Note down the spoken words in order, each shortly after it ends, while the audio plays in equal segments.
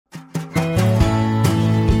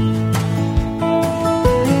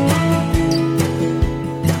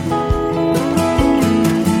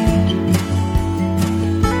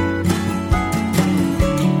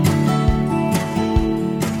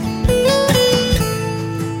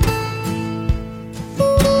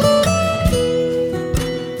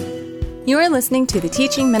You are listening to the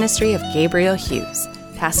teaching ministry of Gabriel Hughes,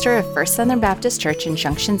 pastor of First Southern Baptist Church in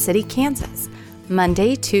Junction City, Kansas.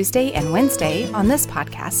 Monday, Tuesday, and Wednesday on this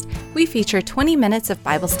podcast, we feature 20 minutes of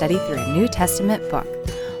Bible study through a New Testament book.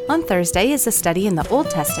 On Thursday is a study in the Old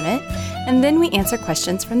Testament, and then we answer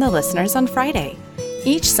questions from the listeners on Friday.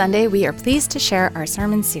 Each Sunday, we are pleased to share our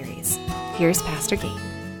sermon series. Here's Pastor Gabe.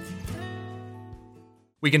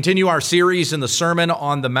 We continue our series in the Sermon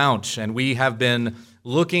on the Mount, and we have been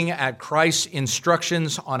looking at Christ's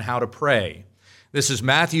instructions on how to pray. This is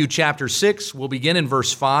Matthew chapter 6. We'll begin in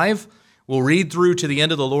verse 5. We'll read through to the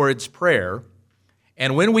end of the Lord's Prayer.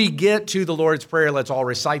 And when we get to the Lord's Prayer, let's all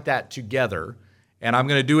recite that together. And I'm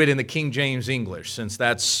going to do it in the King James English, since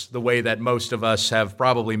that's the way that most of us have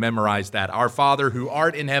probably memorized that. Our Father, who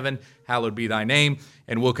art in heaven, hallowed be thy name.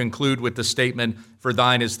 And we'll conclude with the statement, for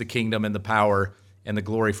thine is the kingdom and the power and the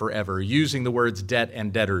glory forever, using the words debt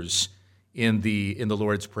and debtors in the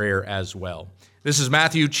Lord's Prayer as well. This is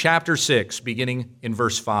Matthew chapter 6, beginning in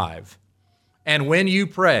verse 5. And when you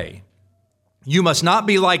pray, you must not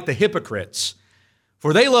be like the hypocrites,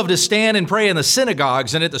 for they love to stand and pray in the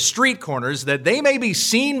synagogues and at the street corners, that they may be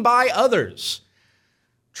seen by others.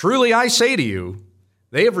 Truly I say to you,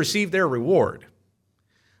 they have received their reward.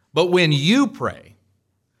 But when you pray,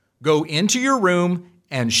 go into your room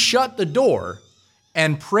and shut the door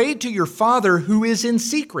and pray to your Father who is in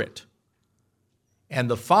secret. And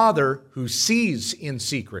the Father who sees in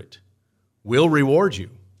secret will reward you.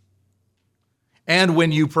 And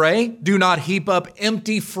when you pray, do not heap up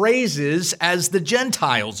empty phrases as the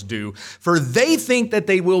Gentiles do, for they think that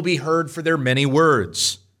they will be heard for their many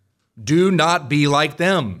words. Do not be like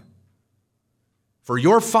them. For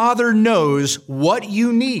your Father knows what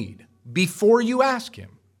you need before you ask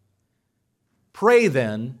Him. Pray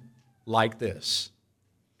then like this: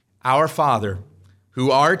 Our Father, who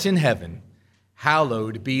art in heaven,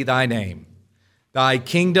 hallowed be thy name. Thy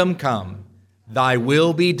kingdom come, thy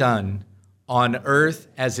will be done, on earth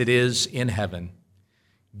as it is in heaven.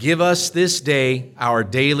 Give us this day our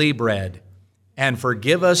daily bread, and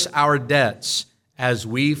forgive us our debts as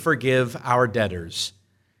we forgive our debtors.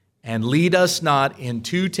 And lead us not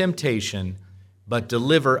into temptation, but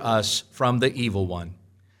deliver us from the evil one.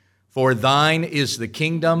 For thine is the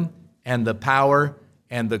kingdom and the power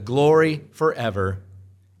and the glory forever.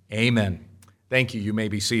 Amen. Thank you. You may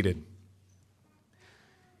be seated.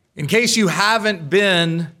 In case you haven't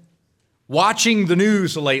been watching the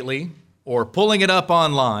news lately or pulling it up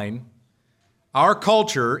online, our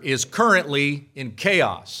culture is currently in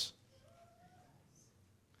chaos.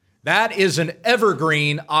 That is an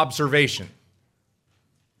evergreen observation.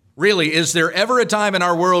 Really, is there ever a time in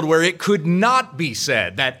our world where it could not be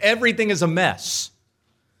said that everything is a mess?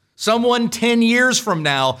 Someone 10 years from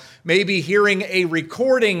now may be hearing a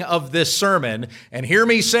recording of this sermon and hear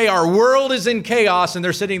me say our world is in chaos, and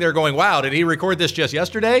they're sitting there going, wow, did he record this just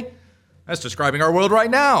yesterday? That's describing our world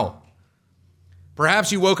right now.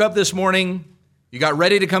 Perhaps you woke up this morning, you got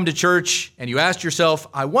ready to come to church, and you asked yourself,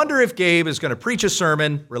 I wonder if Gabe is going to preach a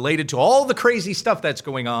sermon related to all the crazy stuff that's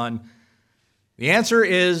going on. The answer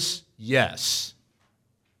is yes.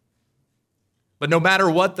 But no matter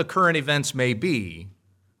what the current events may be,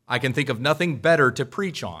 I can think of nothing better to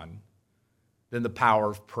preach on than the power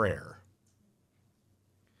of prayer.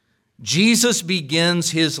 Jesus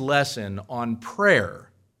begins his lesson on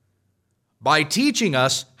prayer by teaching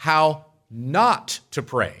us how not to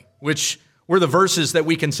pray, which were the verses that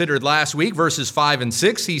we considered last week, verses 5 and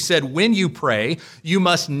 6. He said, when you pray, you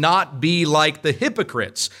must not be like the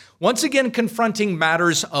hypocrites. Once again, confronting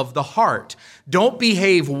matters of the heart. Don't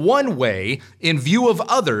behave one way in view of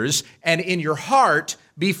others, and in your heart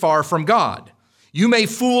be far from God. You may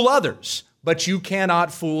fool others, but you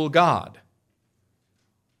cannot fool God.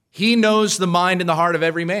 He knows the mind and the heart of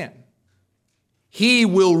every man. He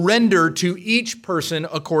will render to each person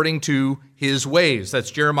according to his ways.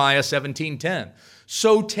 That's Jeremiah 17:10.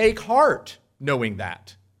 So take heart, knowing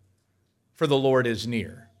that, for the Lord is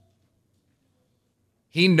near.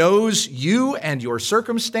 He knows you and your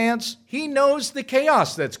circumstance. He knows the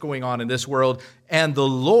chaos that's going on in this world, and the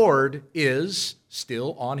Lord is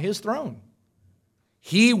still on his throne.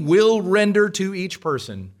 He will render to each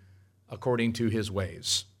person according to his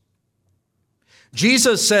ways.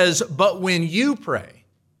 Jesus says, but when you pray,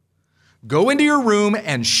 go into your room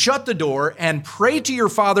and shut the door and pray to your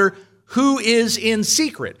Father who is in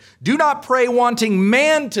secret. Do not pray wanting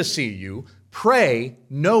man to see you. Pray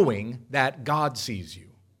knowing that God sees you.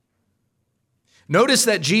 Notice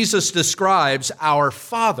that Jesus describes our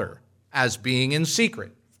Father as being in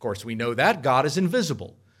secret. Of course, we know that God is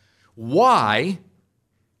invisible. Why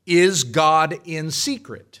is God in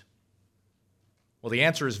secret? Well, the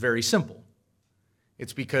answer is very simple.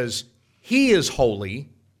 It's because he is holy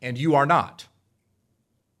and you are not.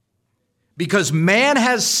 Because man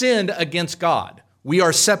has sinned against God, we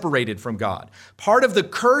are separated from God. Part of the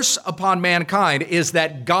curse upon mankind is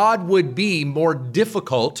that God would be more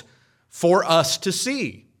difficult for us to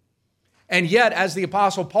see. And yet, as the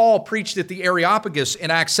Apostle Paul preached at the Areopagus in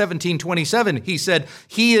Acts 17:27, he said,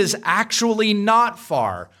 he is actually not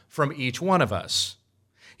far from each one of us.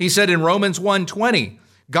 He said in Romans 1:20,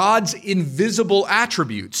 God's invisible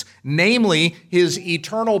attributes, namely his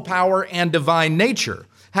eternal power and divine nature,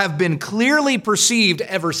 have been clearly perceived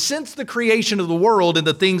ever since the creation of the world and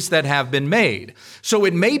the things that have been made. So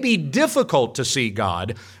it may be difficult to see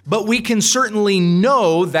God, but we can certainly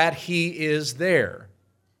know that he is there.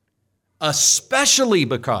 Especially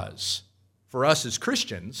because, for us as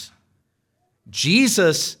Christians,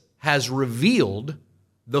 Jesus has revealed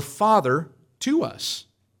the Father to us.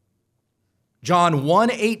 John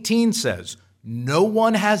 1:18 says, no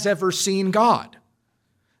one has ever seen God.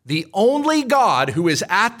 The only God who is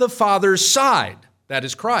at the Father's side, that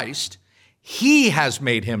is Christ, he has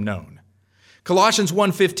made him known. Colossians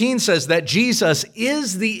 1:15 says that Jesus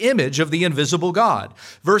is the image of the invisible God.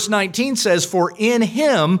 Verse 19 says, for in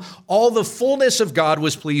him all the fullness of God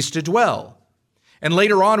was pleased to dwell. And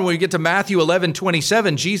later on, when we get to Matthew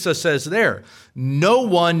 11:27, Jesus says there, no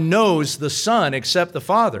one knows the Son except the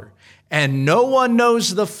Father, and no one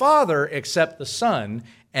knows the Father except the Son,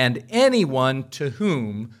 and anyone to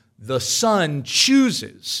whom the Son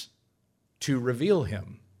chooses to reveal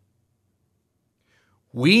him.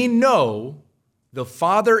 We know the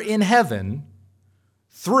Father in heaven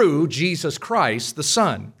through Jesus Christ, the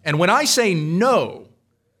Son. And when I say know,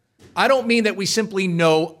 I don't mean that we simply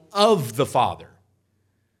know of the Father.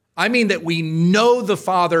 I mean that we know the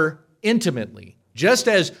Father intimately, just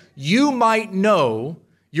as you might know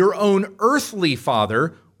your own earthly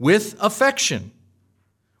father with affection.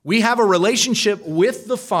 We have a relationship with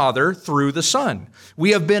the Father through the Son.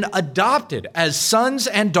 We have been adopted as sons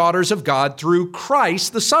and daughters of God through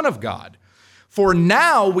Christ, the Son of God. For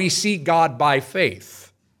now we see God by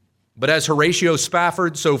faith. But as Horatio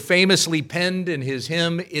Spafford so famously penned in his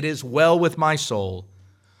hymn, It Is Well With My Soul,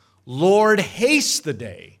 Lord, haste the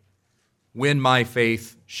day when my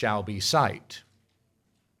faith shall be sight.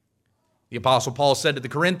 The Apostle Paul said to the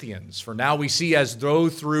Corinthians, for now we see as though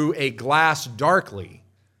through a glass darkly,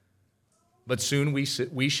 but soon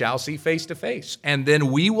we shall see face to face. And then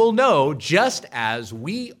we will know just as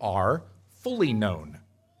we are fully known.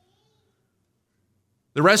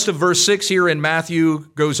 The rest of verse 6 here in Matthew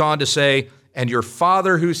goes on to say, and your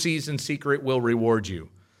Father who sees in secret will reward you.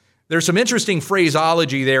 There's some interesting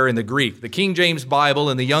phraseology there in the Greek. The King James Bible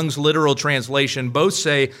and the Young's literal translation both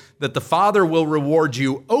say that the Father will reward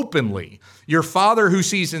you openly. Your Father who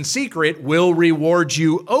sees in secret will reward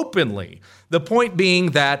you openly. The point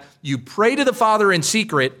being that you pray to the Father in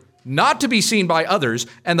secret, not to be seen by others,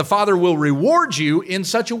 and the Father will reward you in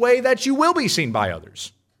such a way that you will be seen by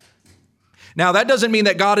others. Now, that doesn't mean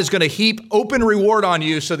that God is going to heap open reward on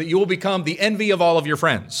you so that you will become the envy of all of your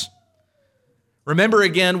friends. Remember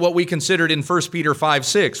again what we considered in 1 Peter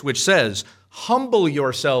 5:6, which says, humble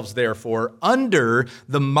yourselves, therefore, under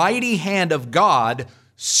the mighty hand of God,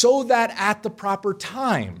 so that at the proper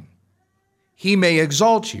time he may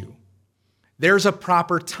exalt you. There's a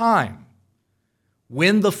proper time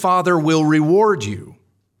when the Father will reward you.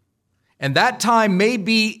 And that time may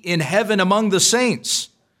be in heaven among the saints,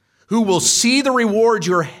 who will see the reward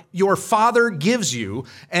your Father gives you,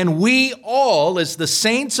 and we all, as the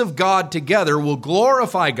saints of God together, will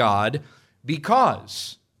glorify God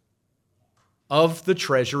because of the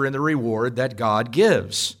treasure and the reward that God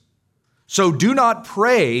gives. So do not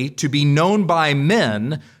pray to be known by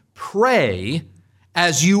men, pray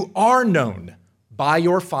as you are known by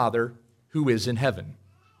your Father who is in heaven.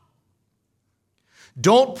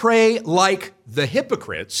 Don't pray like the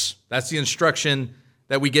hypocrites. That's the instruction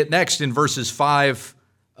that we get next in verses 5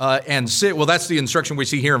 and 6. Well, that's the instruction we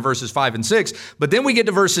see here in verses 5 and 6. But then we get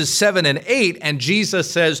to verses 7 and 8, and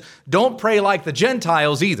Jesus says, don't pray like the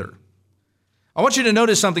Gentiles either. I want you to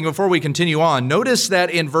notice something before we continue on. Notice that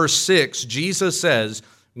in verse 6, Jesus says,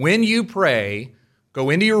 when you pray, go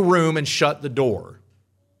into your room and shut the door.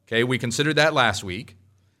 Okay, we considered that last week.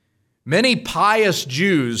 Many pious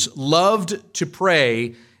Jews loved to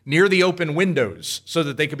pray near the open windows so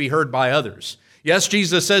that they could be heard by others. Yes,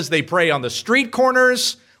 Jesus says they pray on the street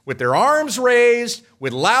corners with their arms raised,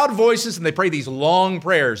 with loud voices, and they pray these long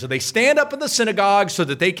prayers. And they stand up in the synagogue so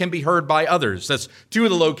that they can be heard by others. That's two of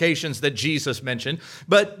the locations that Jesus mentioned.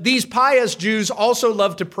 But these pious Jews also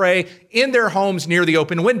love to pray in their homes near the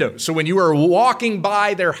open windows. So when you were walking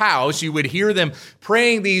by their house, you would hear them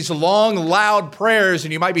praying these long, loud prayers,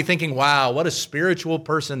 and you might be thinking, wow, what a spiritual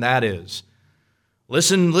person that is.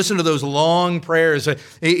 Listen to those long prayers.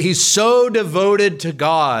 He's so devoted to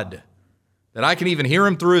God that I can even hear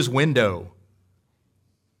him through his window.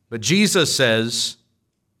 But Jesus says,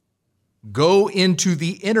 go into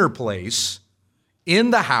the inner place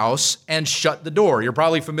in the house and shut the door. You're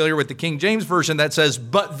probably familiar with the King James Version that says,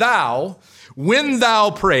 but thou, when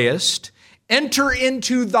thou prayest, enter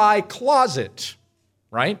into thy closet,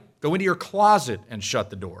 right? Go into your closet and shut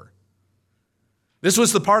the door. This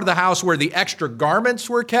was the part of the house where the extra garments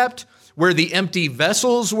were kept, where the empty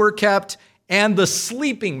vessels were kept, and the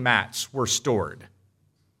sleeping mats were stored.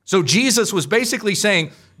 So Jesus was basically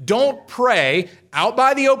saying, don't pray out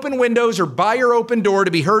by the open windows or by your open door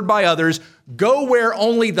to be heard by others. Go where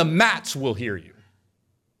only the mats will hear you.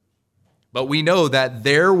 But we know that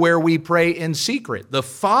there where we pray in secret, the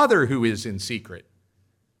Father who is in secret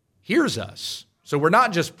hears us. So we're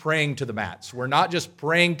not just praying to the mats. We're not just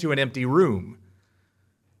praying to an empty room.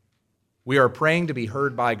 We are praying to be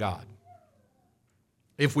heard by God.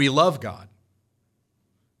 If we love God,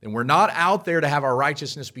 then we're not out there to have our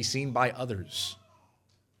righteousness be seen by others.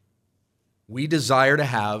 We desire to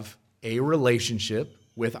have a relationship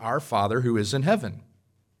with our Father who is in heaven.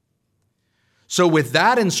 So with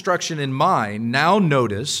that instruction in mind, now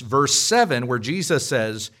notice verse 7 where Jesus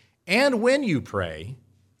says, and when you pray,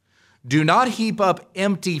 do not heap up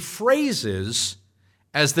empty phrases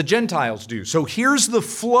as the Gentiles do. So here's the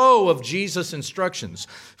flow of Jesus' instructions.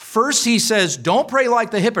 First, he says, don't pray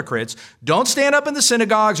like the hypocrites. Don't stand up in the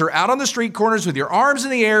synagogues or out on the street corners with your arms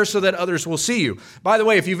in the air so that others will see you. By the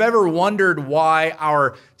way, if you've ever wondered why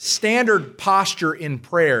our standard posture in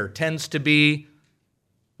prayer tends to be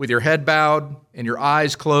with your head bowed and your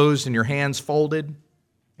eyes closed and your hands folded,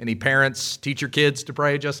 any parents teach your kids to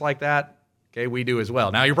pray just like that? Okay, we do as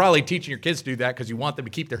well. Now, you're probably teaching your kids to do that because you want them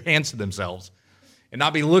to keep their hands to themselves and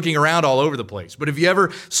not be looking around all over the place. But have you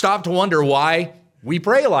ever stopped to wonder why we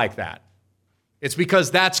pray like that? It's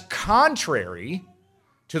because that's contrary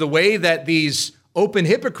to the way that these open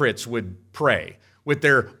hypocrites would pray, with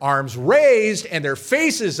their arms raised and their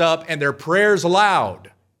faces up and their prayers loud.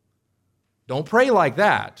 Don't pray like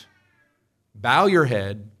that. Bow your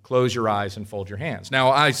head, close your eyes, and fold your hands.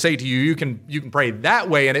 Now, I say to you, you can pray that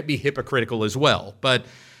way and it be hypocritical as well. But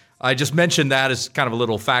I just mentioned that as kind of a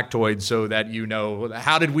little factoid so that you know,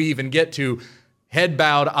 how did we even get to head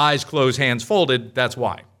bowed, eyes closed, hands folded? That's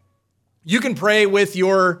why. You can pray with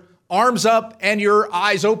your arms up and your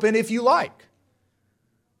eyes open if you like.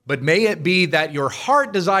 But may it be that your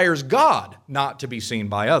heart desires God, not to be seen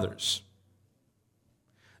by others.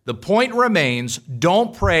 The point remains,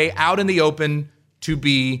 don't pray out in the open to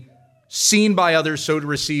be seen by others, so to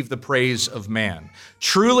receive the praise of man.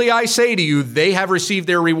 Truly I say to you, they have received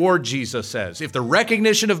their reward, Jesus says. If the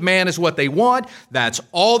recognition of man is what they want, that's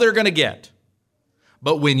all they're going to get.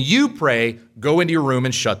 But when you pray, go into your room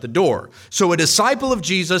and shut the door. So a disciple of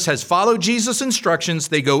Jesus has followed Jesus' instructions.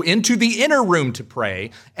 They go into the inner room to pray.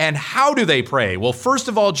 And how do they pray? Well, first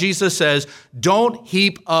of all, Jesus says, don't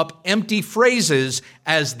heap up empty phrases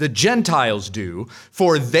as the Gentiles do,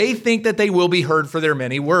 for they think that they will be heard for their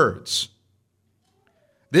many words.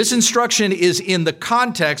 This instruction is in the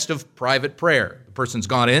context of private prayer. The person's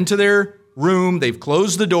gone into their room, they've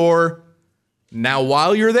closed the door. Now,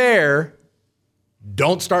 while you're there,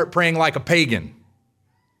 don't start praying like a pagan.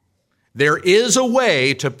 There is a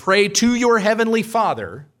way to pray to your heavenly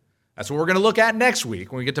Father. That's what we're going to look at next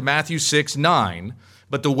week when we get to Matthew 6:9.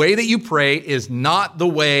 But the way that you pray is not the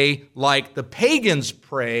way like the pagans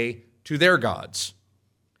pray to their gods.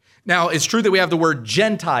 Now, it's true that we have the word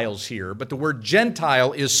Gentiles here, but the word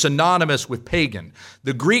Gentile is synonymous with pagan.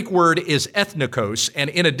 The Greek word is ethnikos,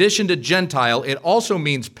 and in addition to Gentile, it also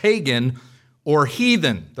means pagan or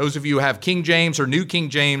heathen. Those of you who have King James or New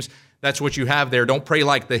King James, that's what you have there. Don't pray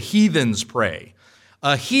like the heathens pray.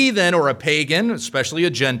 A heathen or a pagan, especially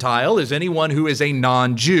a Gentile, is anyone who is a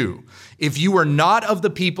non-Jew. If you are not of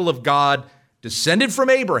the people of God, descended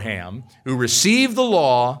from Abraham, who received the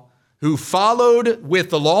law, who followed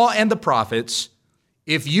with the law and the prophets,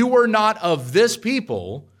 if you were not of this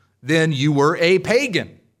people, then you were a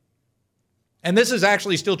pagan. And this is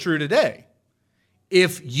actually still true today.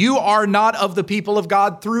 If you are not of the people of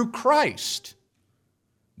God through Christ,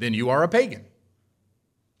 then you are a pagan.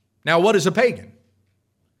 Now, what is a pagan?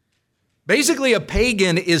 Basically, a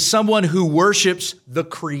pagan is someone who worships the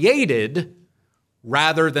created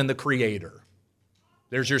rather than the creator.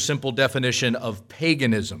 There's your simple definition of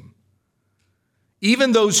paganism.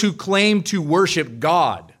 Even those who claim to worship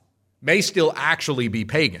God may still actually be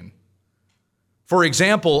pagan. For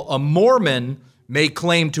example, a Mormon may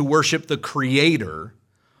claim to worship the creator,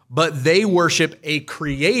 but they worship a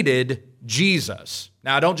created Jesus.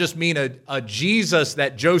 Now, I don't just mean a Jesus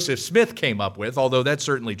that Joseph Smith came up with, although that's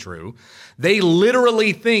certainly true. They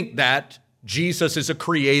literally think that Jesus is a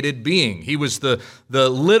created being. He was the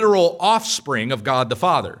literal offspring of God the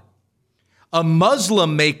Father. A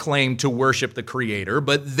Muslim may claim to worship the Creator,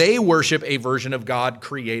 but they worship a version of God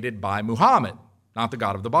created by Muhammad, not the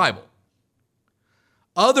God of the Bible.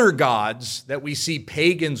 Other gods that we see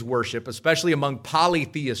pagans worship, especially among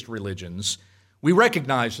polytheist religions, we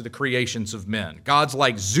recognize are the creations of men. Gods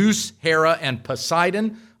like Zeus, Hera, and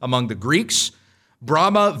Poseidon among the Greeks,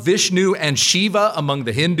 Brahma, Vishnu, and Shiva among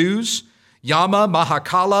the Hindus, Yama,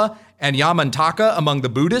 Mahakala, and Yamantaka among the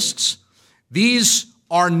Buddhists. These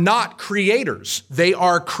are not creators. They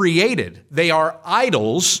are created. They are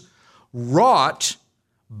idols wrought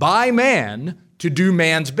by man to do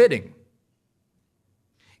man's bidding.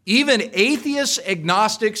 Even atheists,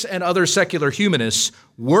 agnostics, and other secular humanists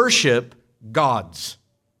worship gods.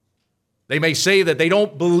 They may say that they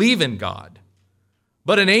don't believe in God,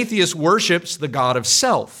 but an atheist worships the God of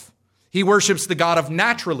self. He worships the God of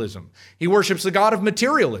naturalism. He worships the God of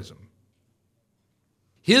materialism.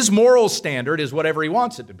 His moral standard is whatever he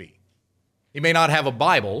wants it to be. He may not have a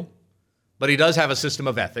Bible, but he does have a system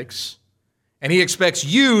of ethics, and he expects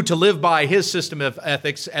you to live by his system of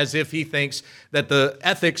ethics as if he thinks that the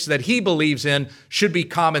ethics that he believes in should be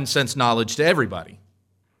common sense knowledge to everybody.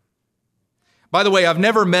 By the way, I've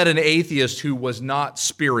never met an atheist who was not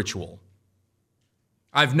spiritual.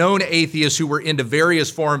 I've known atheists who were into various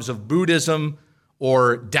forms of Buddhism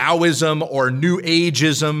or Taoism or New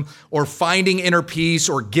Ageism or finding inner peace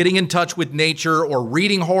or getting in touch with nature or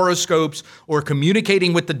reading horoscopes or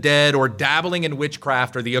communicating with the dead or dabbling in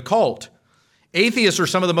witchcraft or the occult. Atheists are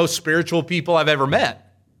some of the most spiritual people I've ever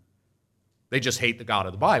met. They just hate the God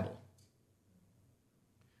of the Bible.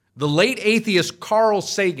 The late atheist Carl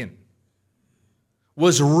Sagan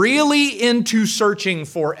was really into searching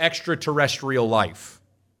for extraterrestrial life.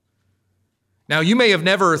 Now, you may have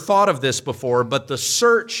never thought of this before, but the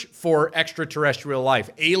search for extraterrestrial life,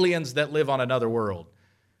 aliens that live on another world,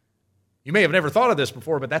 you may have never thought of this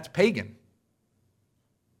before, but that's pagan.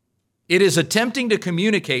 It is attempting to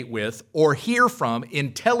communicate with or hear from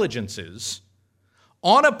intelligences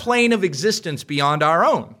on a plane of existence beyond our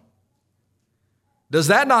own. Does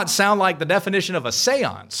that not sound like the definition of a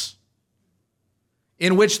seance,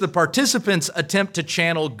 in which the participants attempt to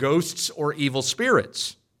channel ghosts or evil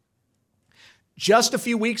spirits? Just a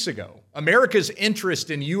few weeks ago, America's interest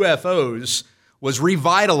in UFOs was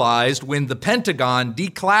revitalized when the Pentagon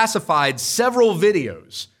declassified several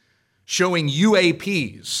videos showing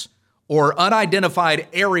UAPs, or unidentified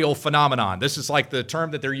aerial phenomenon. This is like the term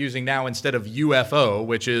that they're using now instead of UFO,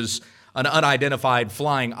 which is an unidentified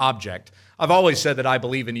flying object. I've always said that I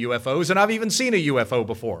believe in UFOs, and I've even seen a UFO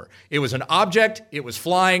before. It was an object, it was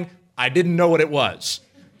flying, I didn't know what it was.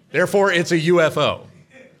 Therefore, it's a UFO.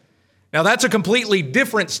 Now, that's a completely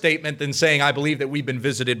different statement than saying I believe that we've been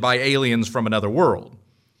visited by aliens from another world.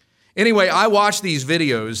 Anyway, I watched these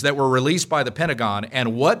videos that were released by the Pentagon,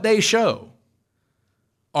 and what they show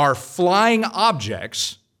are flying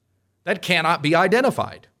objects that cannot be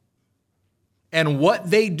identified. And what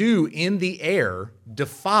they do in the air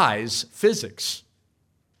defies physics.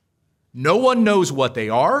 No one knows what they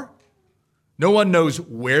are. No one knows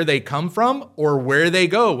where they come from or where they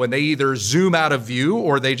go when they either zoom out of view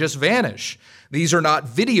or they just vanish. These are not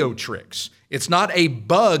video tricks. It's not a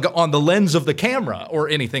bug on the lens of the camera or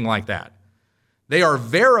anything like that. They are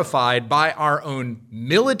verified by our own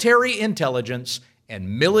military intelligence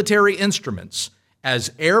and military instruments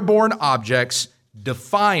as airborne objects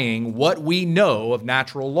defying what we know of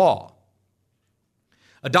natural law.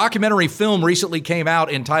 A documentary film recently came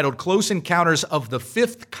out entitled Close Encounters of the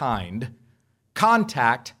Fifth Kind,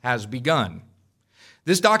 Contact Has Begun.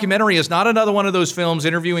 This documentary is not another one of those films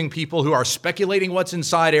interviewing people who are speculating what's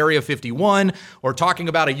inside Area 51 or talking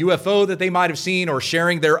about a UFO that they might have seen or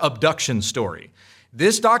sharing their abduction story.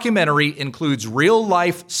 This documentary includes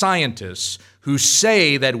real-life scientists who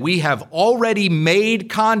say that we have already made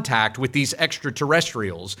contact with these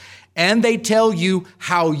extraterrestrials, and they tell you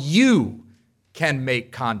how you can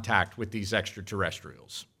make contact with these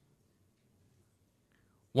extraterrestrials.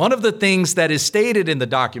 One of the things that is stated in the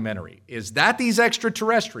documentary is that these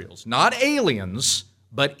extraterrestrials, not aliens,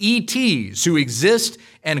 but ETs who exist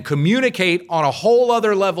and communicate on a whole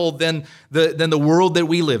other level than the world that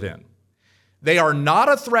we live in. They are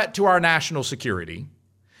not a threat to our national security.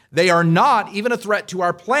 They are not even a threat to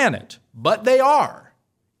our planet, but they are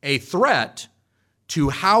a threat to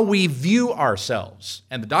how we view ourselves.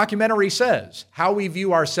 And the documentary says how we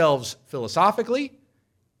view ourselves philosophically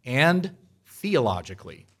and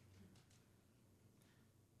theologically.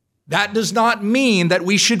 That does not mean that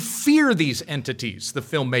we should fear these entities, the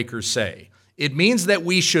filmmakers say. It means that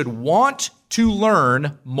we should want to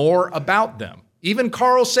learn more about them. Even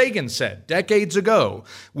Carl Sagan said decades ago,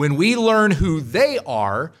 when we learn who they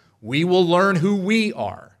are, we will learn who we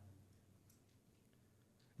are.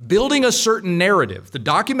 Building a certain narrative, the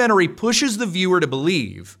documentary pushes the viewer to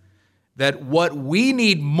believe that what we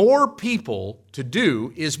need more people to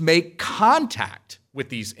do is make contact with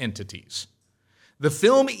these entities. The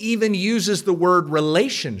film even uses the word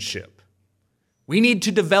relationship. We need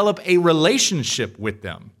to develop a relationship with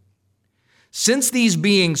them. Since these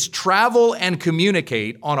beings travel and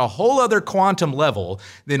communicate on a whole other quantum level,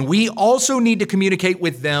 then we also need to communicate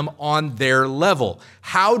with them on their level.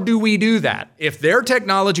 How do we do that? If their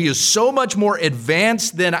technology is so much more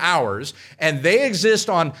advanced than ours, and they exist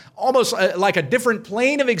on almost like a different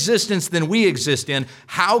plane of existence than we exist in,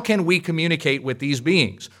 how can we communicate with these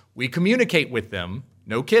beings? We communicate with them,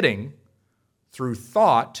 no kidding, through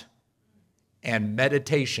thought and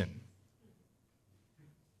meditation.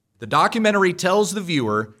 The documentary tells the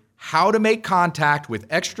viewer how to make contact with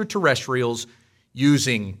extraterrestrials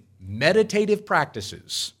using meditative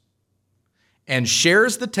practices and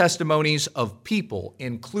shares the testimonies of people,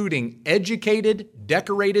 including educated,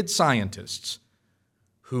 decorated scientists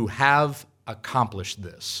who have accomplished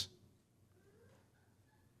this.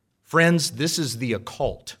 Friends, this is the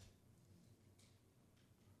occult.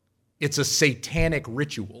 It's a satanic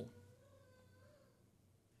ritual.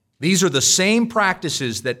 These are the same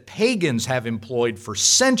practices that pagans have employed for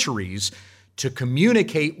centuries to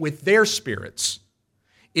communicate with their spirits.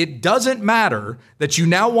 It doesn't matter that you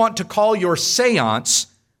now want to call your seance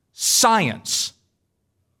science.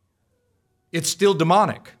 It's still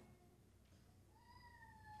demonic.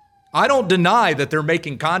 I don't deny that they're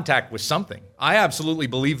making contact with something. I absolutely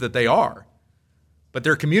believe that they are. But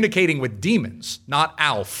they're communicating with demons, not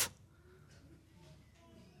Alf.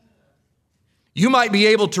 You might be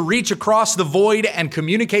able to reach across the void and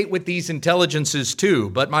communicate with these intelligences too,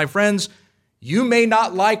 but my friends, you may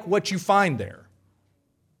not like what you find there.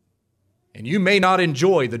 And you may not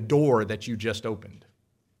enjoy the door that you just opened.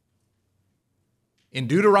 In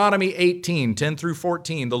Deuteronomy 18, 10 through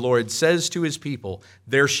 14, the Lord says to his people,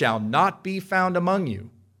 "There shall not be found among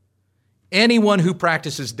you anyone who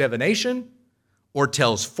practices divination, or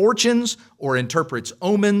tells fortunes, or interprets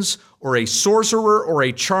omens, or a sorcerer, or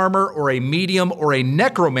a charmer, or a medium, or a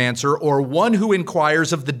necromancer, or one who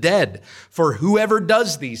inquires of the dead. For whoever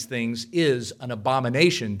does these things is an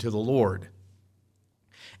abomination to the Lord.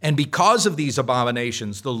 And because of these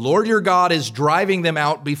abominations, the Lord your God is driving them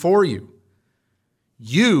out before you.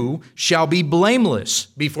 You shall be blameless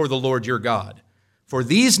before the Lord your God. For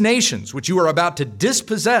these nations which you are about to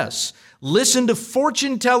dispossess, listen to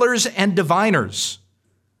fortune tellers and diviners.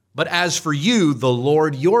 But as for you, the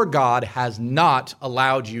Lord your God has not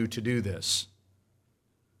allowed you to do this."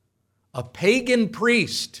 A pagan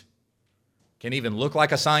priest can even look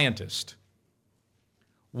like a scientist.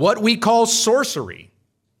 What we call sorcery,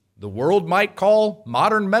 the world might call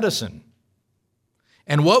modern medicine.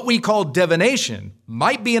 And what we call divination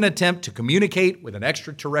might be an attempt to communicate with an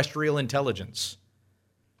extraterrestrial intelligence.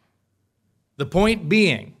 The point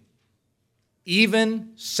being,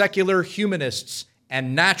 even secular humanists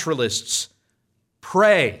and naturalists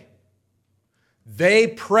pray. They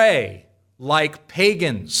pray like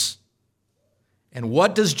pagans. And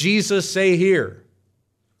what does Jesus say here?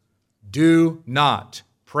 Do not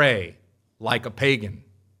pray like a pagan.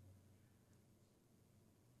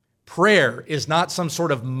 Prayer is not some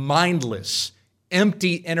sort of mindless,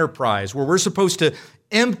 empty enterprise where we're supposed to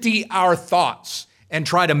empty our thoughts and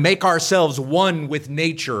try to make ourselves one with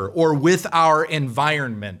nature or with our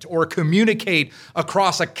environment or communicate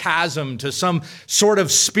across a chasm to some sort of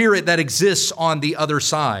spirit that exists on the other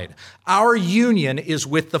side. Our union is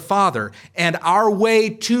with the Father, and our way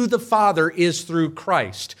to the Father is through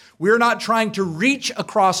Christ. We're not trying to reach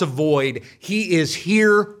across a void. He is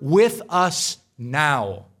here with us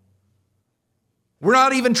now. We're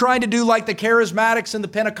not even trying to do like the charismatics and the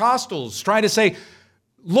Pentecostals, trying to say,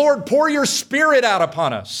 "Lord, pour your Spirit out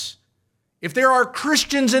upon us." If there are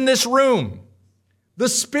Christians in this room, the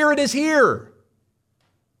Spirit is here.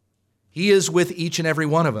 He is with each and every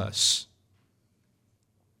one of us.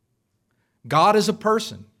 God is a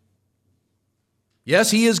person.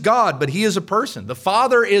 Yes, he is God, but he is a person. The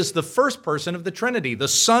Father is the first person of the Trinity. The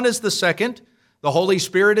Son is the second. The Holy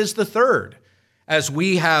Spirit is the third, as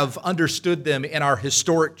we have understood them in our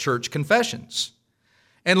historic church confessions.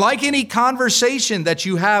 And like any conversation that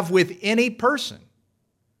you have with any person,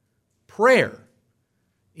 prayer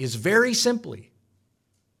is very simply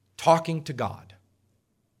talking to God.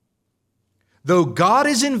 Though God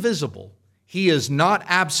is invisible, he is not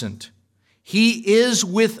absent. He is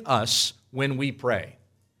with us when we pray.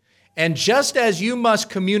 And just as you must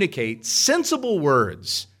communicate sensible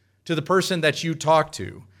words to the person that you talk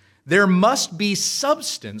to, there must be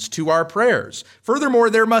substance to our prayers. Furthermore,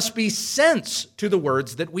 there must be sense to the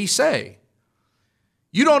words that we say.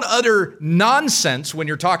 You don't utter nonsense when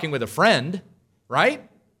you're talking with a friend, right?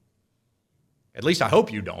 At least I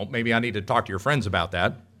hope you don't. Maybe I need to talk to your friends about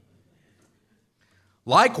that.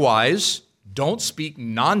 Likewise, don't speak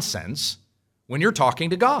nonsense when you're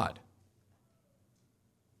talking to God.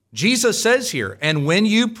 Jesus says here, and when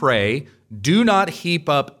you pray, do not heap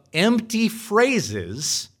up empty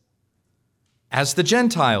phrases as the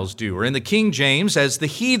Gentiles do, or in the King James, as the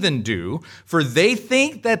heathen do, for they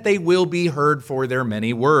think that they will be heard for their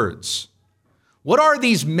many words. What are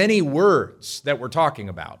these many words that we're talking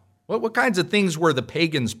about? What kinds of things were the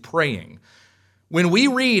pagans praying? When we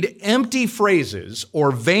read empty phrases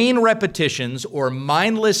or vain repetitions or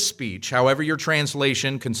mindless speech, however your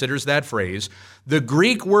translation considers that phrase, the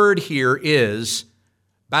Greek word here is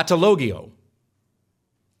batologio.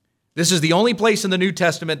 This is the only place in the New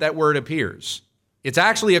Testament that word appears. It's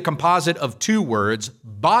actually a composite of two words,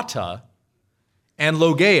 bata and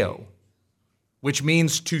logeo, which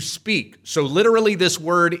means to speak. So literally this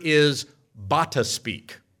word is bata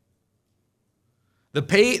speak.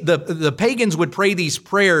 The pagans would pray these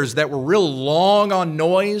prayers that were real long on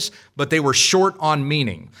noise, but they were short on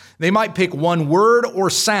meaning. They might pick one word or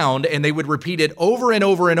sound and they would repeat it over and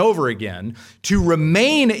over and over again to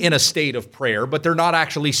remain in a state of prayer, but they're not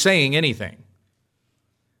actually saying anything.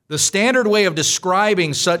 The standard way of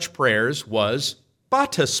describing such prayers was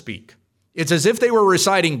bata speak. It's as if they were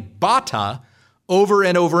reciting bata over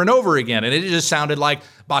and over and over again. And it just sounded like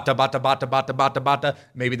bata, bata, bata, bata, bata, bata.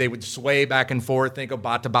 Maybe they would sway back and forth, think of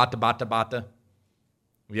bata, bata, bata, bata.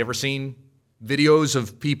 Have you ever seen videos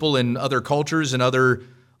of people in other cultures and other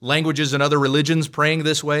languages and other religions praying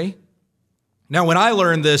this way? Now, when I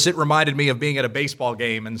learned this, it reminded me of being at a baseball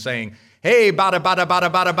game and saying, hey, bata, bata, bata,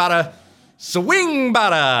 bata, bata, swing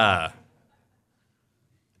bata.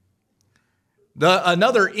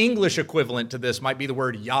 Another English equivalent to this might be the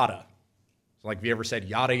word yada. Like, have you ever said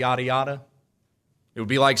yada, yada, yada? It would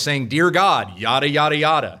be like saying, dear God, yada, yada,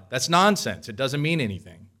 yada. That's nonsense. It doesn't mean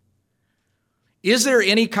anything. Is there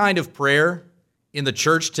any kind of prayer in the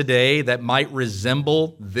church today that might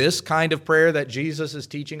resemble this kind of prayer that Jesus is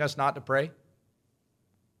teaching us not to pray?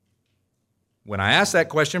 When I asked that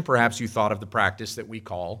question, perhaps you thought of the practice that we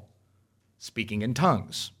call speaking in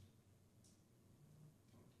tongues.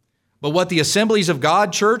 But what the Assemblies of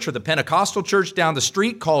God Church or the Pentecostal church down the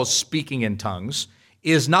street calls speaking in tongues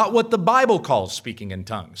is not what the Bible calls speaking in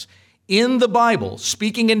tongues. In the Bible,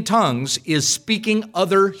 speaking in tongues is speaking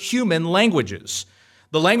other human languages.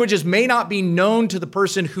 The languages may not be known to the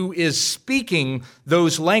person who is speaking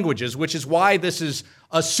those languages, which is why this is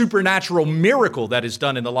a supernatural miracle that is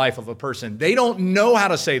done in the life of a person. They don't know how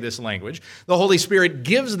to say this language. The Holy Spirit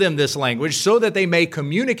gives them this language so that they may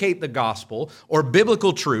communicate the gospel or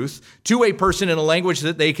biblical truth to a person in a language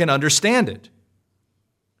that they can understand it.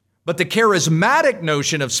 But the charismatic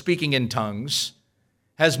notion of speaking in tongues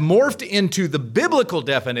has morphed into the biblical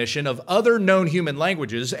definition of other known human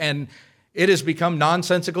languages, and it has become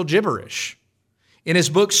nonsensical gibberish. In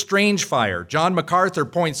his book, Strange Fire, John MacArthur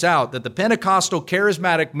points out that the Pentecostal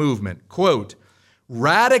charismatic movement, quote,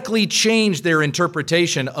 radically changed their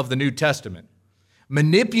interpretation of the New Testament,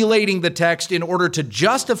 manipulating the text in order to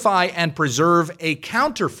justify and preserve a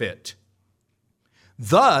counterfeit.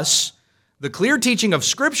 Thus, the clear teaching of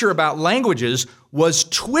Scripture about languages was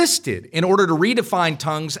twisted in order to redefine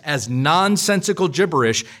tongues as nonsensical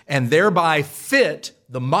gibberish and thereby fit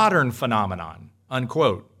the modern phenomenon,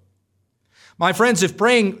 unquote. My friends, if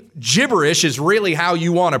praying gibberish is really how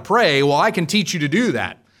you want to pray, well, I can teach you to do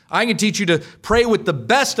that. I can teach you to pray with the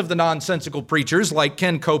best of the nonsensical preachers like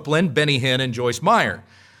Ken Copeland, Benny Hinn, and Joyce Meyer.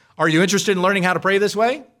 Are you interested in learning how to pray this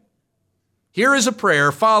way? Here is a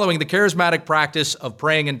prayer following the charismatic practice of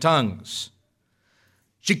praying in tongues.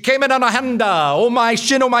 She came in on a handa, oh my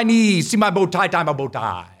shin, oh my knees, see my bow tie, tie my bow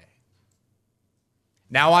tie.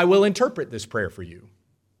 Now I will interpret this prayer for you.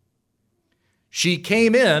 She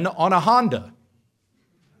came in on a Honda.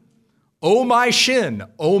 Oh my shin,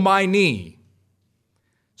 oh my knee.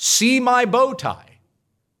 See my bow tie,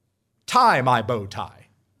 tie my bow tie.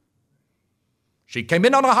 She came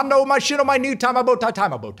in on a Honda, oh my shin, oh my knee, tie my bow tie, tie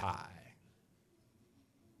my bow tie.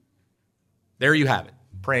 There you have it,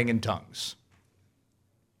 praying in tongues.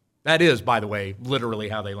 That is, by the way, literally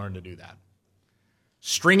how they learned to do that.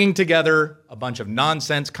 Stringing together a bunch of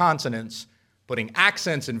nonsense consonants, putting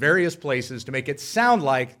accents in various places to make it sound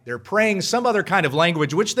like they're praying some other kind of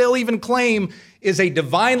language, which they'll even claim is a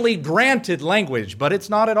divinely granted language, but it's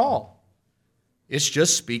not at all. It's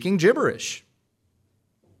just speaking gibberish.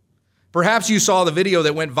 Perhaps you saw the video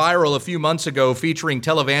that went viral a few months ago featuring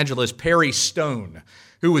televangelist Perry Stone,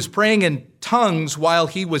 who was praying in tongues while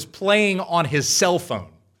he was playing on his cell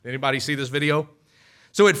phone. Anybody see this video?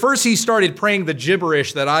 So at first he started praying the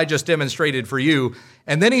gibberish that I just demonstrated for you,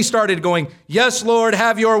 and then he started going, yes, Lord,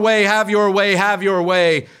 have your way, have your way, have your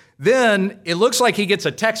way. Then it looks like he gets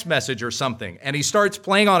a text message or something, and he starts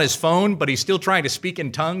playing on his phone, but he's still trying to speak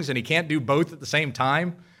in tongues, and he can't do both at the same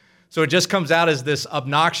time. So it just comes out as this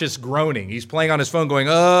obnoxious groaning. He's playing on his phone going,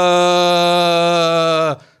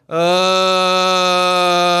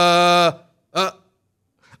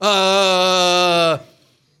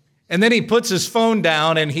 And then he puts his phone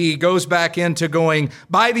down and he goes back into going,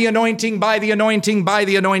 by the anointing, by the anointing, by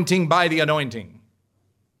the anointing, by the anointing.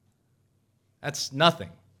 That's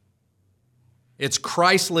nothing. It's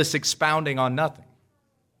Christless expounding on nothing.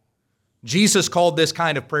 Jesus called this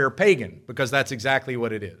kind of prayer pagan because that's exactly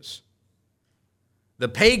what it is. The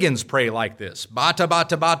pagans pray like this, bata,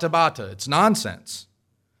 bata, bata, bata. It's nonsense.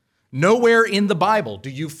 Nowhere in the Bible do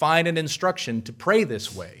you find an instruction to pray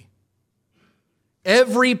this way.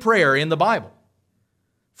 Every prayer in the Bible,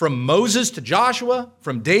 from Moses to Joshua,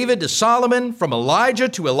 from David to Solomon, from Elijah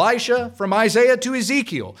to Elisha, from Isaiah to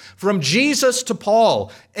Ezekiel, from Jesus to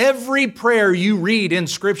Paul, every prayer you read in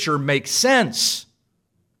Scripture makes sense.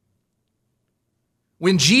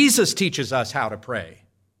 When Jesus teaches us how to pray,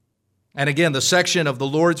 and again, the section of the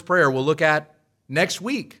Lord's Prayer we'll look at next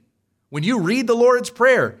week. When you read the Lord's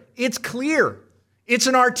Prayer, it's clear. It's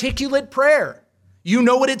an articulate prayer. You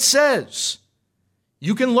know what it says.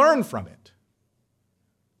 You can learn from it.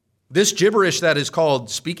 This gibberish that is called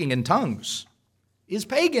speaking in tongues is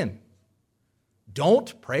pagan.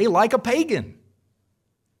 Don't pray like a pagan.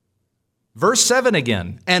 Verse 7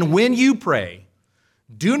 again, and when you pray,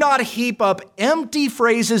 do not heap up empty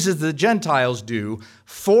phrases as the Gentiles do,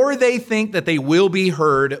 for they think that they will be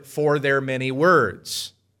heard for their many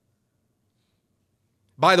words.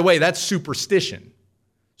 By the way, that's superstition.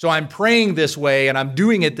 So I'm praying this way and I'm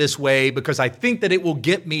doing it this way because I think that it will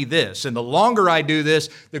get me this. And the longer I do this,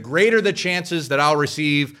 the greater the chances that I'll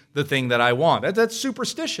receive the thing that I want. That's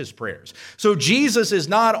superstitious prayers. So Jesus is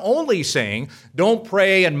not only saying, don't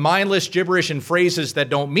pray in mindless gibberish and phrases that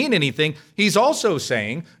don't mean anything. He's also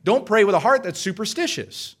saying, don't pray with a heart that's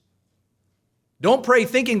superstitious. Don't pray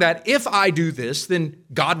thinking that if I do this, then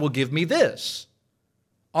God will give me this.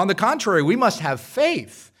 On the contrary, we must have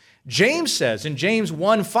faith. James says in James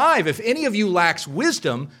 1:5, if any of you lacks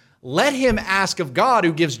wisdom, let him ask of God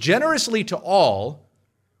who gives generously to all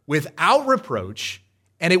without reproach,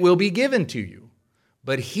 and it will be given to you.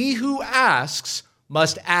 But he who asks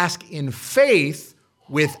must ask in faith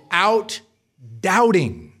without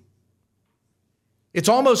doubting. It's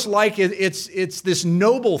almost like it's this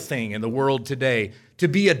noble thing in the world today to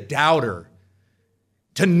be a doubter,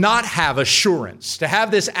 to not have assurance, to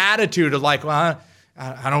have this attitude of like, well,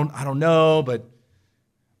 I don't know, but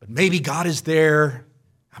maybe God is there.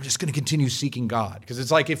 I'm just going to continue seeking God. Because it's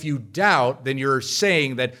like if you doubt, then you're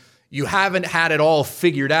saying that you haven't had it all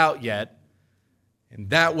figured out yet. And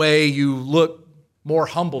that way you look more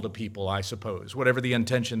humble to people, I suppose, whatever the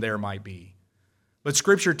intention there might be. But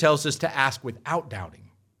Scripture tells us to ask without doubting.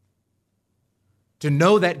 To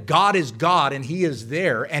know that God is God and He is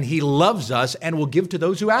there and He loves us and will give to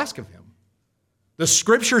those who ask of Him. The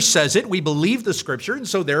Scripture says it. We believe the Scripture, and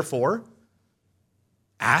so therefore,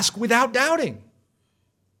 ask without doubting.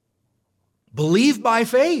 Believe by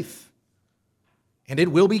faith, and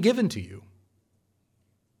it will be given to you.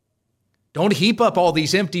 Don't heap up all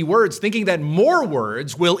these empty words thinking that more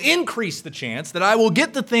words will increase the chance that I will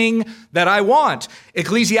get the thing that I want.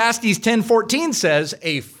 Ecclesiastes 10:14 says,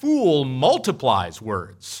 a fool multiplies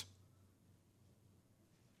words.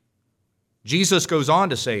 Jesus goes on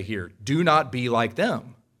to say here, do not be like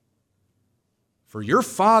them, for your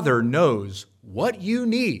Father knows what you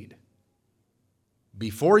need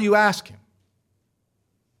before you ask Him.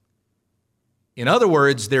 In other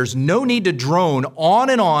words, there's no need to drone on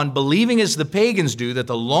and on, believing as the pagans do, that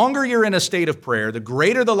the longer you're in a state of prayer, the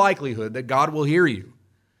greater the likelihood that God will hear you.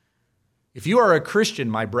 If you are a Christian,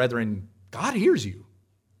 my brethren, God hears you.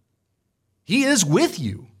 He is with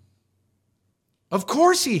you. Of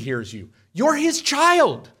course he hears you. You're his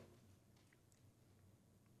child.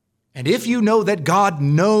 And if you know that God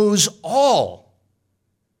knows all,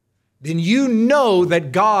 then you know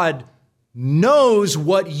that God knows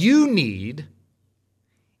what you need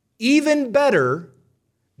even better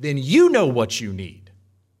than you know what you need.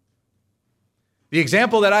 The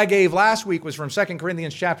example that I gave last week was from 2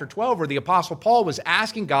 Corinthians chapter 12, where the Apostle Paul was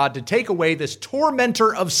asking God to take away this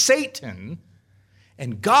tormentor of Satan.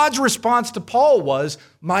 And God's response to Paul was,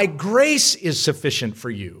 "My grace is sufficient for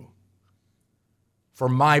you, for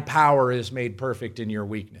my power is made perfect in your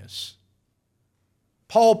weakness."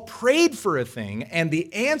 Paul prayed for a thing, and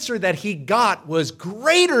the answer that he got was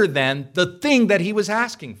greater than the thing that he was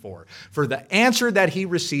asking for. For the answer that he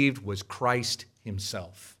received was Christ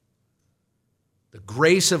himself. The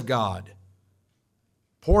grace of God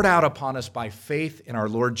poured out upon us by faith in our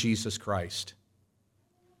Lord Jesus Christ.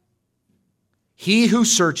 He who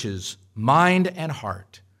searches mind and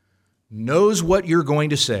heart knows what you're going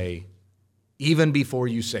to say even before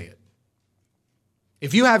you say it.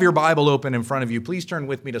 If you have your Bible open in front of you, please turn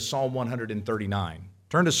with me to Psalm 139.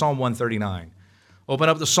 Turn to Psalm 139. Open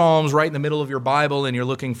up the Psalms right in the middle of your Bible, and you're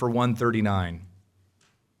looking for 139.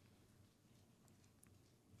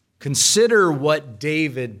 Consider what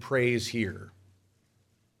David prays here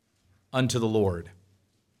unto the Lord.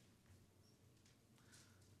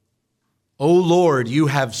 O Lord, you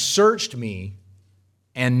have searched me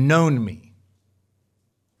and known me.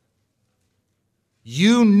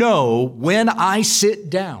 You know when I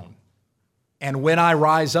sit down and when I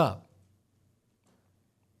rise up.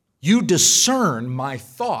 You discern my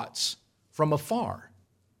thoughts from afar.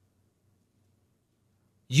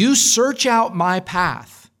 You search out my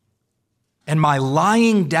path and my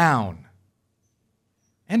lying down,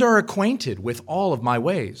 and are acquainted with all of my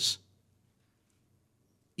ways.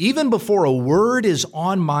 Even before a word is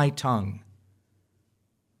on my tongue,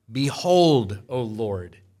 behold, O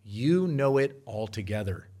Lord, you know it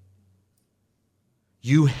altogether.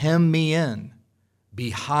 You hem me in,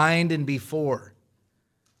 behind and before.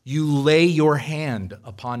 You lay your hand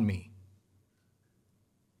upon me.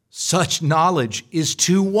 Such knowledge is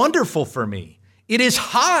too wonderful for me. It is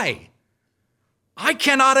high. I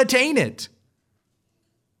cannot attain it.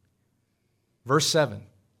 Verse 7.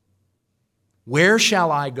 Where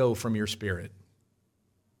shall I go from your spirit?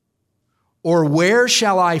 Or where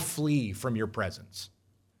shall I flee from your presence?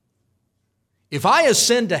 If I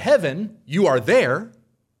ascend to heaven, you are there.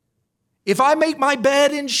 If I make my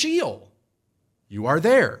bed in Sheol, you are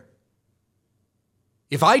there.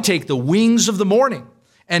 If I take the wings of the morning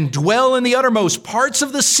and dwell in the uttermost parts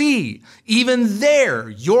of the sea, even there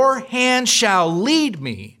your hand shall lead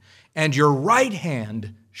me, and your right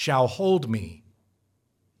hand shall hold me.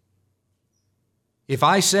 If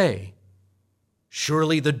I say,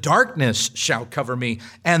 surely the darkness shall cover me,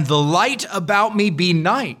 and the light about me be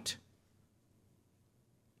night,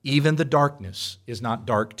 even the darkness is not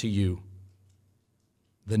dark to you.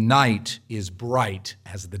 The night is bright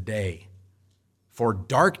as the day, for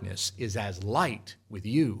darkness is as light with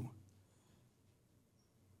you.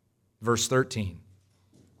 Verse 13.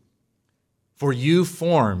 For you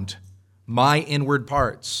formed my inward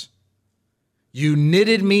parts. You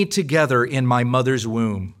knitted me together in my mother's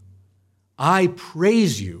womb. I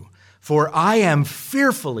praise you, for I am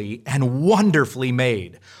fearfully and wonderfully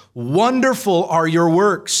made. Wonderful are your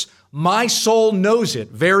works. My soul knows it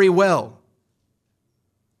very well.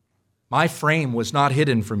 My frame was not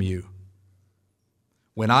hidden from you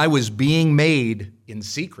when I was being made in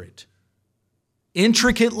secret,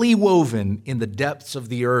 intricately woven in the depths of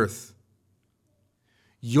the earth.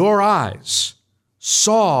 Your eyes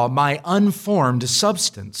saw my unformed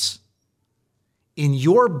substance. In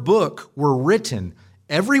your book were written,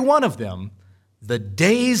 every one of them, the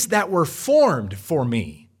days that were formed for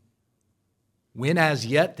me, when as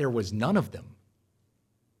yet there was none of them.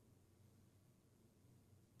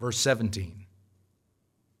 Verse 17.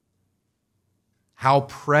 How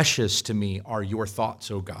precious to me are your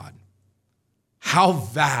thoughts, O God. How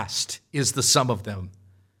vast is the sum of them.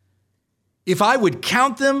 If I would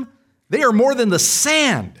count them, they are more than the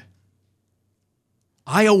sand.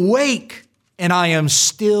 I awake and I am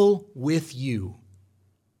still with you.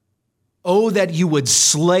 Oh, that you would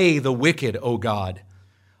slay the wicked, O God.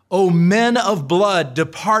 O men of blood,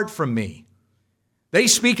 depart from me. They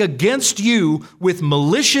speak against you with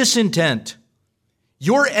malicious intent.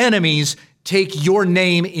 Your enemies take your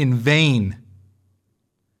name in vain.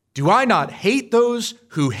 Do I not hate those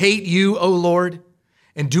who hate you, O Lord?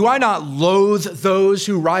 And do I not loathe those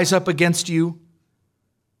who rise up against you?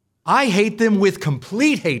 I hate them with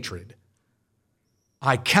complete hatred.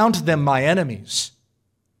 I count them my enemies.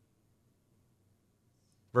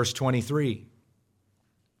 Verse 23,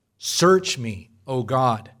 search me, O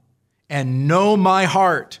God, and know my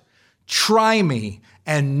heart. Try me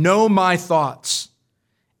and know my thoughts,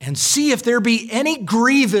 and see if there be any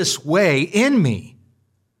grievous way in me,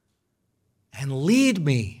 and lead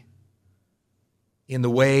me in the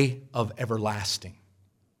way of everlasting.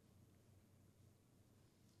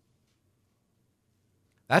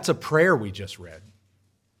 That's a prayer we just read.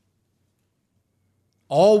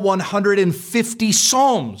 All 150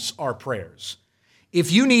 Psalms are prayers.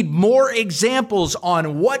 If you need more examples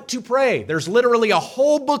on what to pray, there's literally a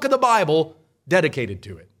whole book of the Bible dedicated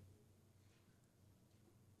to it.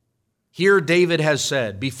 Here David has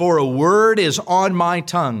said, before a word is on my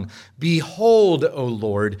tongue, behold, O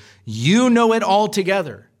Lord, you know it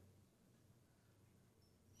altogether.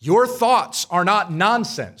 Your thoughts are not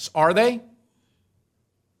nonsense, are they?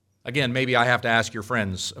 Again, maybe I have to ask your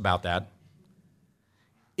friends about that.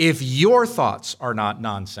 If your thoughts are not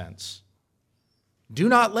nonsense, do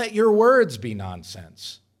not let your words be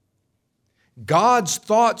nonsense. God's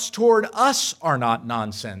thoughts toward us are not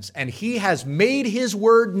nonsense, and He has made His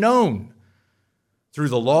word known through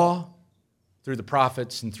the law, through the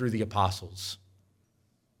prophets, and through the apostles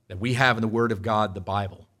that we have in the Word of God, the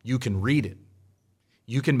Bible. You can read it.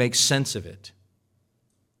 You can make sense of it.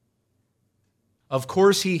 Of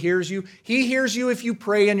course, He hears you. He hears you if you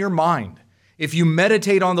pray in your mind, if you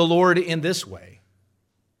meditate on the Lord in this way.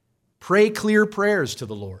 Pray clear prayers to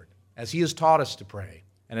the Lord as He has taught us to pray,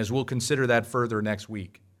 and as we'll consider that further next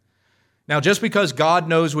week. Now, just because God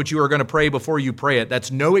knows what you are going to pray before you pray it, that's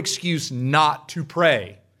no excuse not to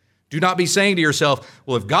pray. Do not be saying to yourself,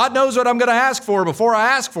 well, if God knows what I'm going to ask for before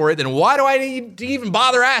I ask for it, then why do I need to even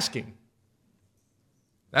bother asking?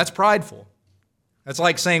 That's prideful. That's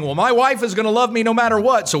like saying, well, my wife is going to love me no matter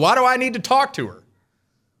what, so why do I need to talk to her?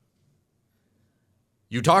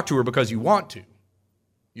 You talk to her because you want to.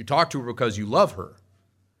 You talk to her because you love her.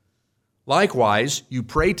 Likewise, you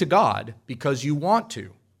pray to God because you want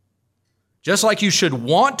to. Just like you should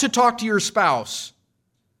want to talk to your spouse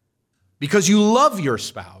because you love your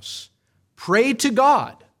spouse, pray to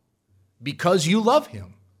God because you love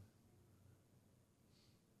Him.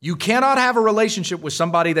 You cannot have a relationship with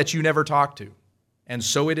somebody that you never talk to. And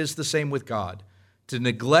so it is the same with God. To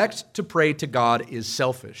neglect to pray to God is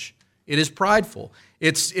selfish. It is prideful.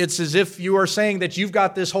 It's as if you are saying that you've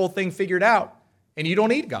got this whole thing figured out and you don't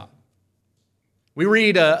need God. We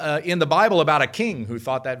read in the Bible about a king who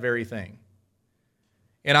thought that very thing.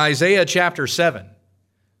 In Isaiah chapter 7,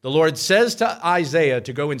 the Lord says to Isaiah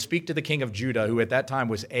to go and speak to the king of Judah, who at that time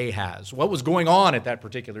was Ahaz. What was going on at that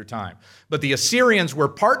particular time? But the Assyrians were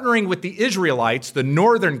partnering with the Israelites, the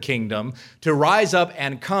northern kingdom, to rise up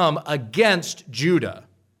and come against Judah.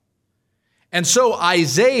 And so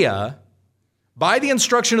Isaiah, by the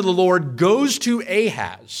instruction of the Lord, goes to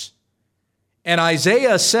Ahaz. And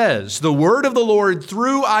Isaiah says, the word of the Lord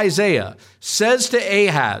through Isaiah says to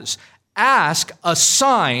Ahaz, ask a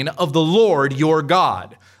sign of the Lord your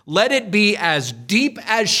God. Let it be as deep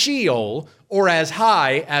as Sheol or as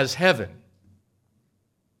high as heaven.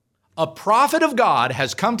 A prophet of God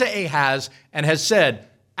has come to Ahaz and has said,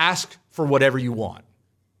 ask for whatever you want.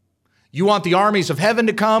 You want the armies of heaven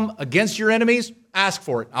to come against your enemies? Ask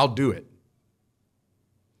for it. I'll do it.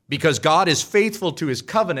 Because God is faithful to His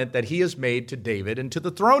covenant that He has made to David and to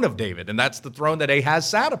the throne of David. And that's the throne that Ahaz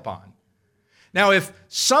sat upon. Now, if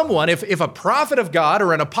a prophet of God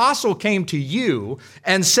or an apostle came to you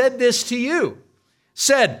and said this to you,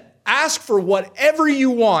 said, ask for whatever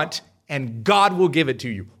you want and God will give it to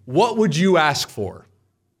you, what would you ask for?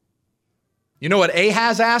 You know what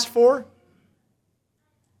Ahaz asked for?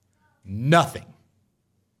 Nothing.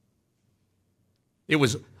 It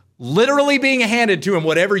was literally being handed to him.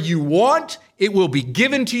 Whatever you want, it will be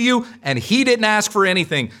given to you. And he didn't ask for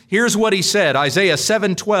anything. Here's what he said, Isaiah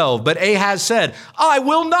 7:12. But Ahaz said, I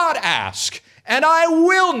will not ask, and I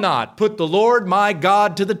will not put the Lord my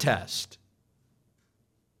God to the test.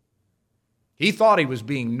 He thought he was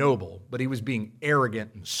being noble, but he was being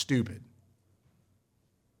arrogant and stupid.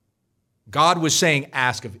 God was saying,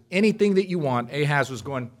 ask of anything that you want. Ahaz was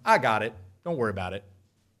going, I got it. Don't worry about it.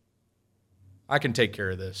 I can take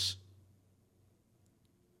care of this.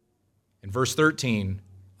 In verse 13,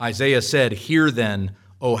 Isaiah said, hear then,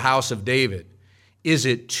 O house of David, is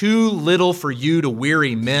it too little for you to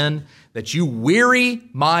weary men, that you weary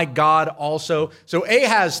my God also? So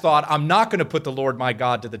Ahaz thought, I'm not going to put the Lord my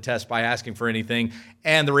God to the test by asking for anything.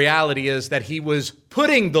 And the reality is that he was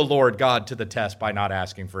putting the Lord God to the test by not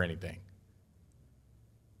asking for anything.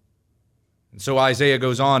 And so Isaiah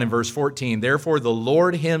goes on in verse 14, "Therefore the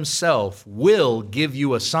Lord himself will give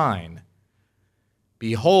you a sign.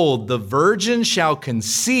 Behold, the virgin shall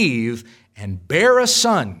conceive and bear a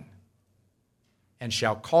son, and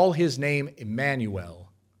shall call his name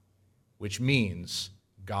Emmanuel," which means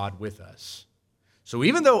God with us. So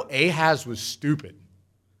even though Ahaz was stupid,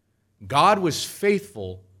 God was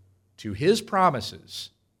faithful to his promises.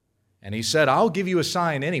 And he said, "I'll give you a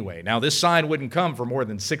sign anyway." Now, this sign wouldn't come for more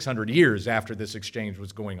than 600 years after this exchange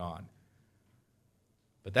was going on.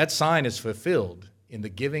 But that sign is fulfilled in the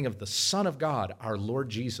giving of the Son of God, our Lord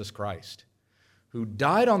Jesus Christ, who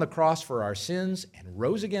died on the cross for our sins and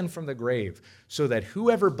rose again from the grave, so that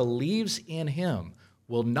whoever believes in him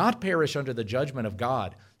will not perish under the judgment of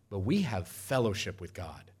God, but we have fellowship with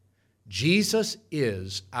God. Jesus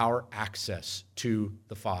is our access to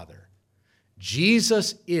the Father.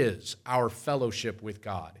 Jesus is our fellowship with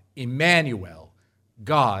God. Emmanuel,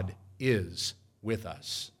 God is with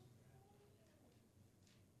us.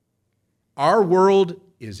 Our world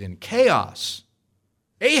is in chaos.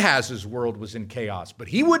 Ahaz's world was in chaos, but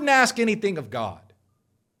he wouldn't ask anything of God.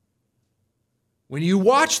 When you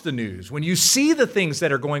watch the news, when you see the things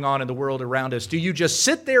that are going on in the world around us, do you just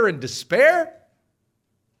sit there in despair?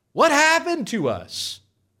 What happened to us?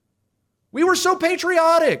 We were so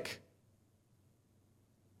patriotic.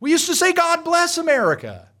 We used to say, "God bless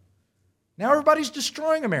America." Now everybody's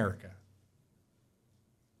destroying America.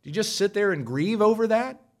 Do you just sit there and grieve over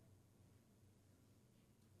that?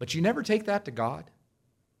 But you never take that to God?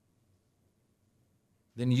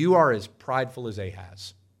 Then you are as prideful as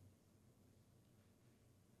Ahaz.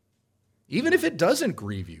 Even if it doesn't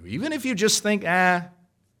grieve you, even if you just think,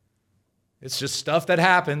 it's just stuff that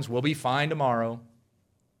happens, we'll be fine tomorrow.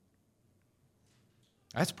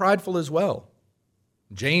 That's prideful as well.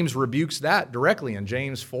 James rebukes that directly in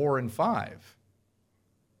James 4 and 5.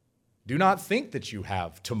 Do not think that you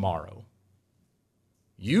have tomorrow.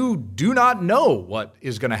 You do not know what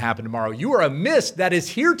is going to happen tomorrow. You are a mist that is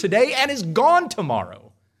here today and is gone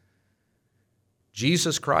tomorrow.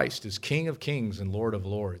 Jesus Christ is King of kings and Lord of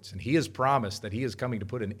lords, and he has promised that he is coming to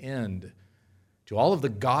put an end to all of the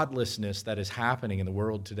godlessness that is happening in the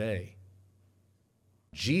world today.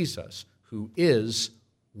 Jesus, who is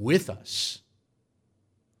with us.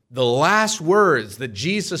 The last words that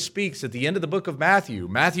Jesus speaks at the end of the book of Matthew,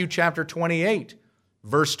 Matthew chapter 28,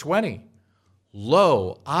 verse 20.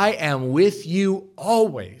 "Lo, I am with you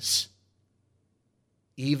always,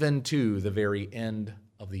 even to the very end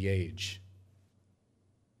of the age."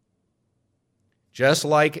 Just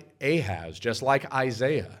like Ahaz, just like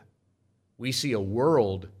Isaiah, we see a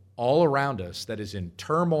world all around us that is in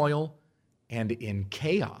turmoil and in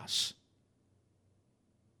chaos.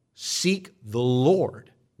 Seek the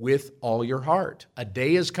Lord with all your heart. A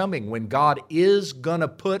day is coming when God is going to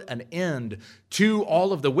put an end to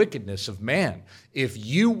all of the wickedness of man. If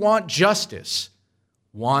you want justice,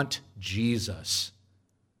 want Jesus.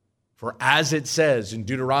 For as it says in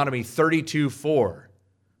Deuteronomy 32:4,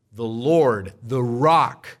 the Lord, the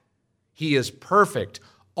rock, he is perfect.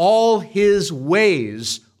 All his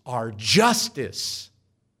ways are justice.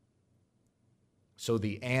 So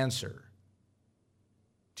the answer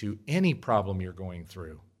to any problem you're going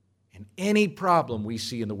through, and any problem we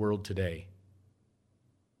see in the world today,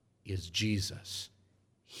 is Jesus.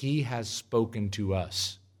 He has spoken to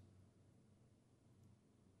us.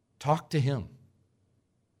 Talk to him.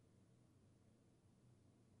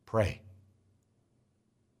 Pray.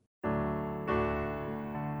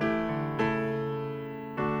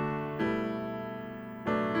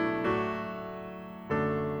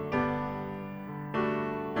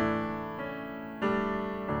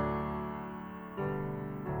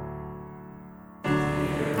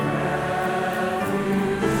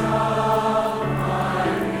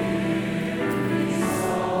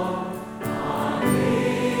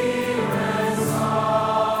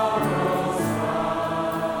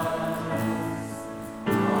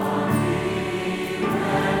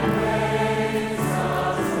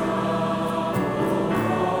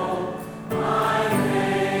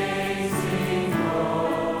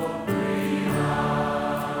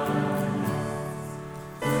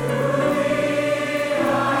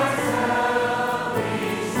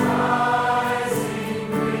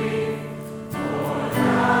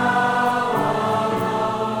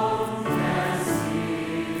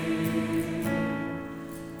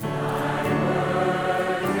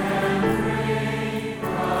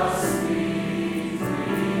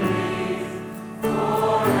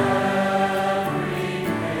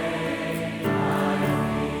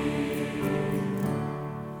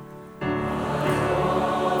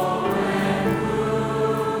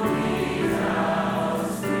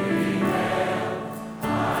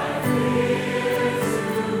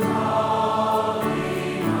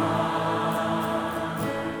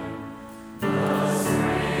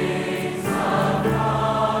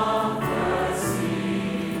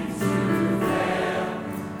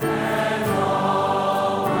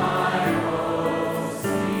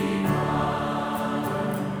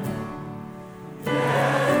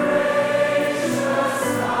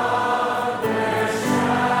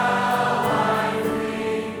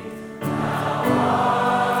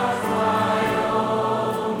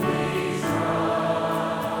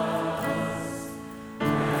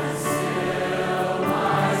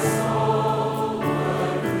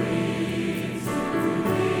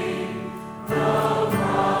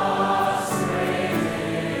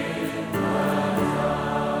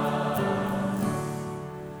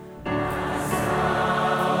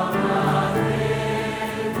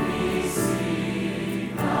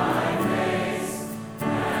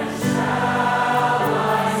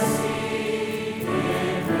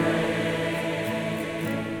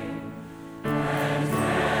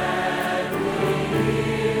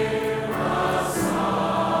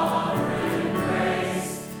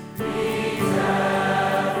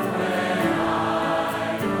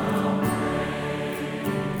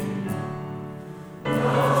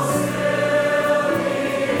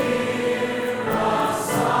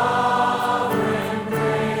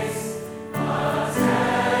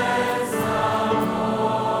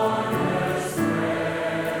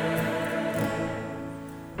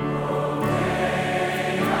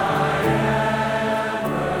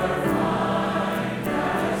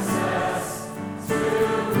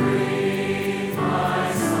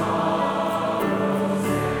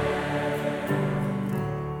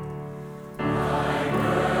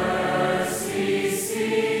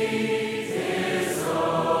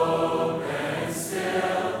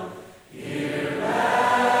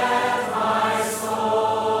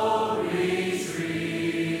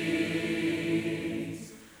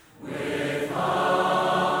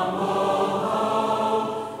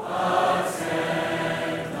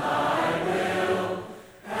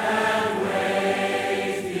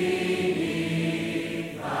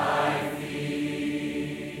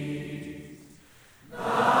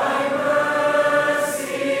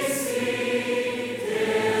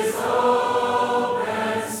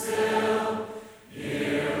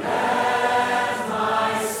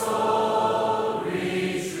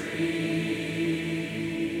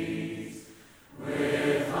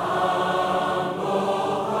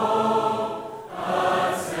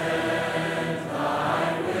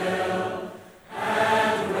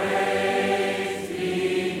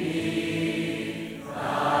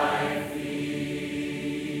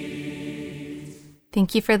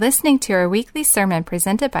 Thank you for listening to our weekly sermon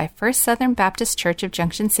presented by First Southern Baptist Church of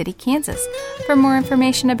Junction City, Kansas. For more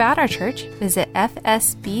information about our church, visit fsbcjc.org.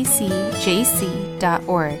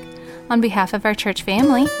 On behalf of our church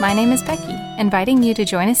family, my name is Becky, inviting you to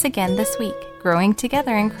join us again this week, growing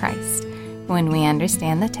together in Christ, when we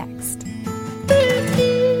understand the text.